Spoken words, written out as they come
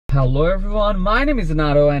Hello everyone, my name is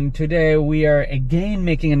Ananto and today we are again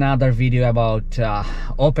making another video about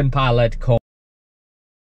Openpilot comma.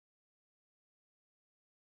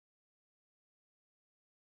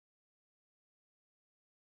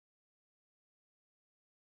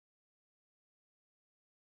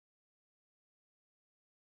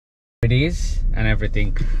 It is and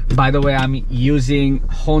everything. By the way, I'm using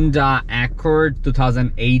Honda Accord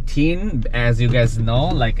 2018. As you guys know,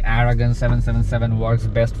 like Aragon 777 works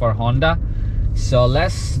best for Honda, so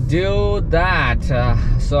let's do that.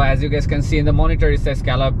 So as you guys can see in the monitor, it says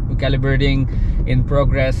calibrating in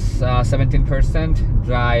progress 17%,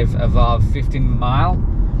 drive above 15 mile.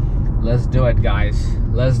 Let's do it, guys.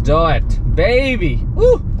 Let's do it, baby.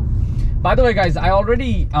 Woo! By the way, guys, I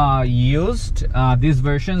already used this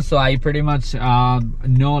version, so I pretty much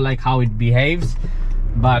know like how it behaves.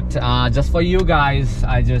 But just for you guys,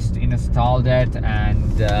 I just installed it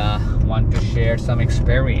and want to share some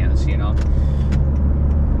experience, you know.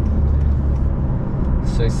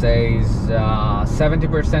 So it says 70%,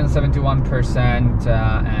 71%,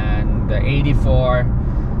 and 84.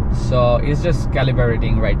 So it's just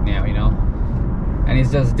calibrating right now, you know. And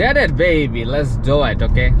it's just dead it, baby. Let's do it.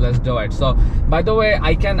 Okay, let's do it. So by the way,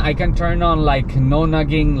 I can turn on like no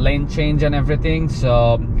nugging, lane change and everything.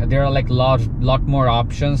 So there are like lot more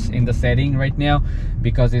options in the setting right now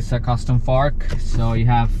because it's a custom fork, so you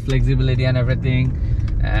have flexibility and everything.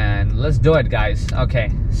 And let's do it, guys.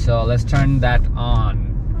 Okay, so let's turn that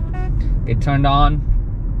on. It turned on.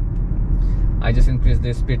 I just increased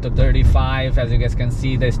the speed to 35. As you guys can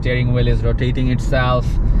see, the steering wheel is rotating itself.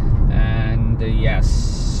 And yes,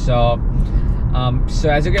 so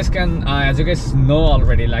as you guys know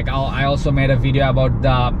already, like I also made a video about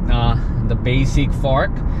the basic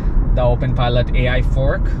fork, the Openpilot AI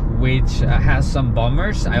fork, which has some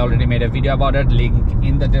bummers. I already made a video about it, link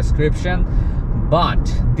in the description. But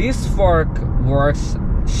this fork works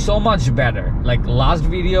so much better. Like last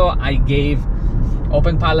video, I gave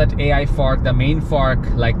Openpilot AI fork, the main fork,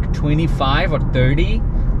 like 25 or 30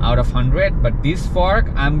 out of 100, but this fork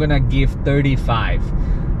I'm gonna give 35.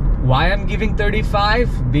 Why I'm giving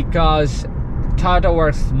 35? Because Toyota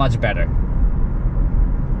works much better,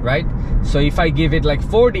 right? So if I give it like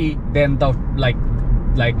 40, then the like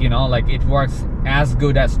you know, like it works as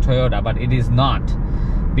good as Toyota, but it is not,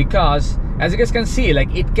 because as you guys can see,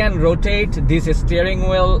 like it can rotate this steering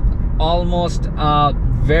wheel almost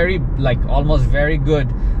very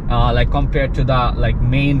good, like compared to the like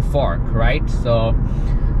main fork, right? So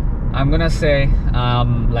I'm gonna say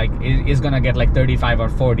like it is gonna get like 35 or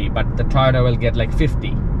 40, but the Toyota will get like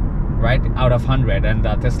 50, right, out of 100, and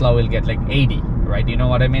the Tesla will get like 80, right? You know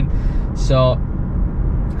what I mean? So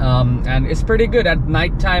and it's pretty good. At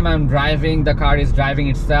nighttime I'm driving, the car is driving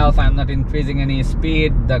itself. I'm not increasing any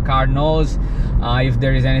speed. The car knows if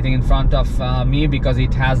there is anything in front of me, because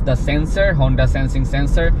it has the sensor, Honda sensing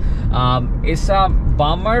sensor. It's a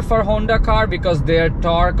bummer for Honda car because their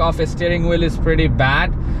torque of a steering wheel is pretty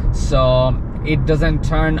bad, so it doesn't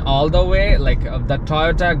turn all the way. Like the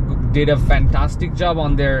Toyota did a fantastic job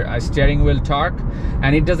on their steering wheel torque,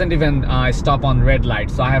 and it doesn't even stop on red light,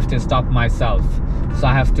 so I have to stop myself, so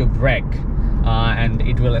I have to brake and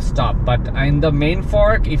it will stop. But in the main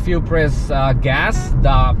fork, if you press gas,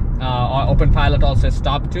 the Openpilot also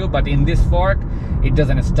stop too, but in this fork it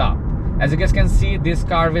doesn't stop. As you guys can see, this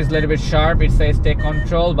curve is a little bit sharp. It says take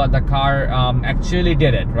control, but the car actually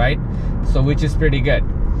did it, right? So which is pretty good.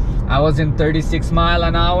 I was in 36 mile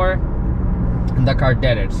an hour and the car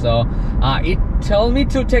did it. So it told me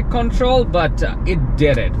to take control, but it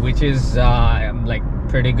did it, which is like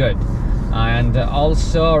pretty good. And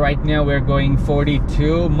also right now we're going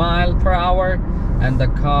 42 mile per hour and the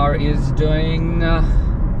car is doing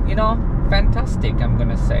you know, fantastic, I'm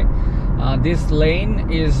gonna say. This lane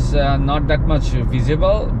is not that much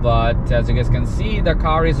visible, but as you guys can see, the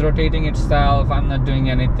car is rotating itself. I'm not doing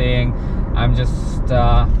anything. I'm just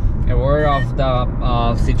aware of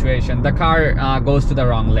the situation. The car goes to the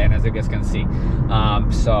wrong lane, as you guys can see.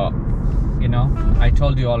 So you know, I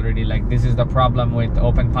told you already, like this is the problem with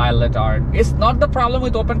Openpilot, or it's not the problem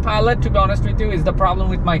with Openpilot, to be honest with you, it's the problem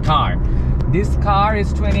with my car. This car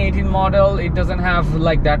is 2018 model. It doesn't have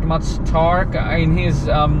like that much torque in his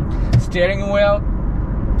steering wheel.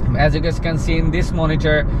 As you guys can see in this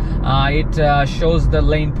monitor, it shows the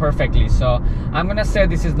lane perfectly. So I'm gonna say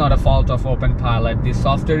this is not a fault of Openpilot. This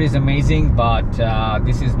software is amazing, but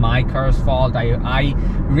this is my car's fault. I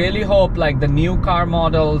really hope like the new car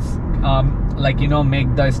models like, you know,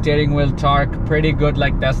 make the steering wheel torque pretty good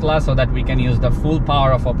like Tesla, so that we can use the full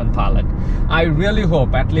power of Openpilot. I really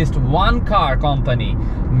hope at least one car company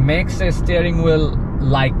makes a steering wheel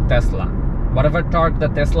like Tesla. whatever torque the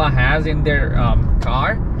Tesla has in their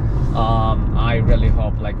car. I really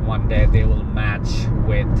hope like one day they will match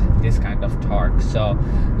with this kind of torque. So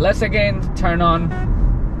let's again turn on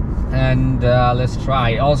and let's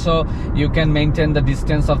try. Also, you can maintain the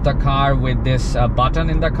distance of the car with this button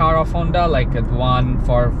in the car of Honda, like at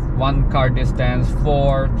for one car distance,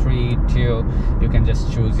 4, 3, 2. You can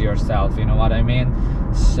just choose yourself, you know what I mean?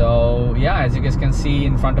 So yeah, as you guys can see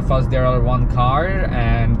in front of us, there are one car,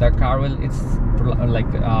 and the car will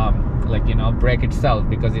like you know, brake itself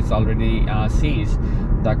because it's already sees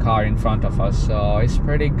the car in front of us. So it's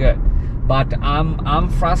pretty good. But I'm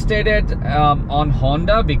frustrated on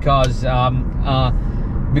Honda because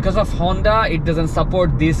of Honda, it doesn't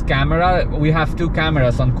support this camera. We have 2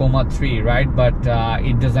 cameras on comma 3, right? But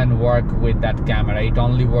it doesn't work with that camera. It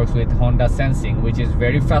only works with Honda sensing, which is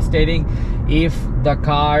very frustrating. If the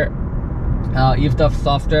car if the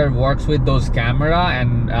software works with those camera,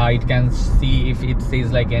 and it can see if it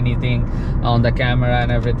sees like anything on the camera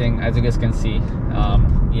and everything, as you guys can see,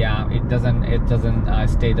 yeah, it doesn't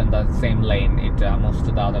stay in the same lane. It moves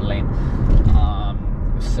to the other lane.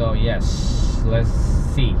 So yes, let's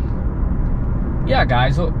see. Yeah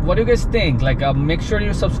guys, what do you guys think? Like make sure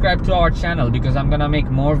you subscribe to our channel, because I'm gonna make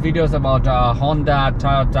more videos about Honda,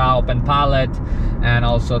 Toyota, Openpilot, and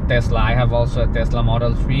also Tesla. I have also a Tesla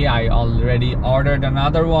Model 3. I already ordered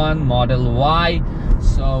another one, Model Y.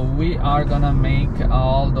 So we are gonna make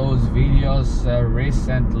all those videos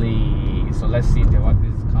recently. So let's see what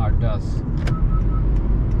this car does.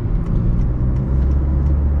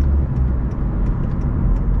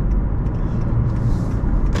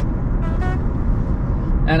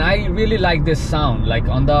 And I really like this sound. Like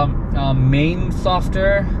on the main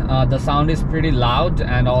software, the sound is pretty loud,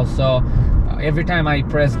 and also every time I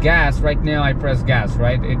press gas, right now I press gas,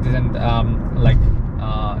 right? It didn't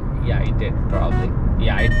yeah, it did probably.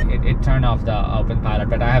 Yeah, it turned off the Openpilot,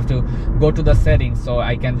 but I have to go to the settings, so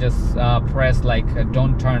I can just press like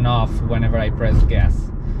don't turn off whenever I press gas.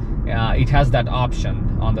 It has that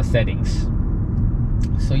option on the settings.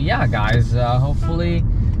 So yeah guys, hopefully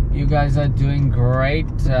you guys are doing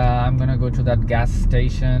great. I'm gonna go to that gas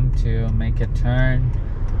station to make a turn,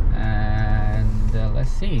 and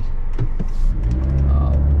let's see.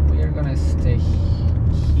 We are gonna stay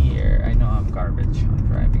here. I know I'm garbage on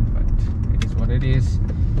driving, but it is what it is.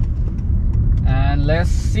 And let's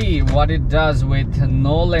see what it does with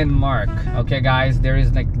no lane mark. Okay guys, there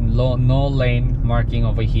is like no lane marking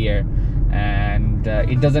over here, and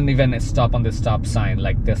it doesn't even stop on the stop sign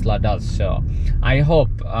like Tesla does. So I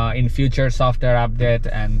hope in future software update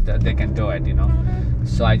and they can do it, you know.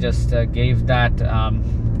 So I just gave that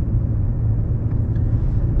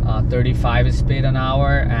 35 speed an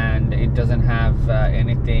hour, and it doesn't have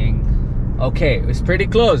anything. Okay, it's pretty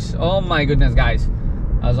close. Oh my goodness guys,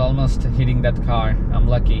 I was almost hitting that car. I'm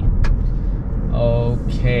lucky.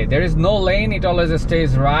 Okay, there is no lane. It always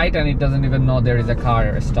stays right, and it doesn't even know there is a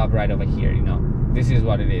car stop right over here, you know. This is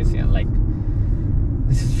what it is, you know, like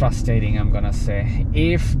this is frustrating, I'm gonna say.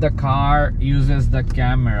 If the car uses the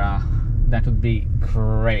camera, that would be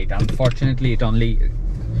great. Unfortunately, it only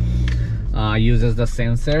uses the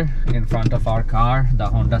sensor in front of our car, the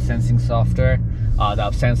Honda sensing software,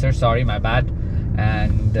 the sensor, sorry, my bad.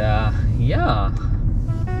 And yeah,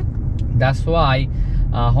 that's why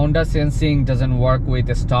Honda sensing doesn't work with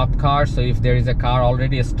a stopped car. So if there is a car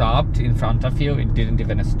already stopped in front of you, it didn't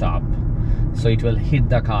even stop, so it will hit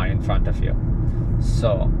the car in front of you.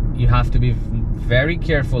 So you have to be very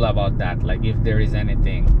careful about that. Like if there is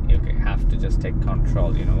anything, you have to just take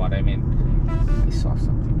control, you know what I mean. I saw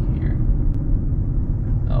something here.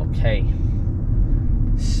 Okay,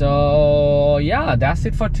 so yeah, that's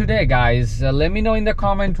it for today guys. Let me know in the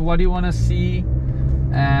comment what do you want to see,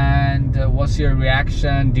 and what's your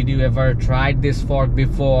reaction. Did you ever tried this fork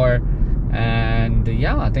before? And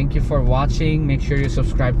yeah, thank you for watching. Make sure you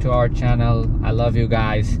subscribe to our channel. I love you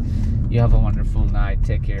guys. You have a wonderful night.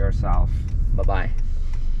 Take care of yourself. Bye bye.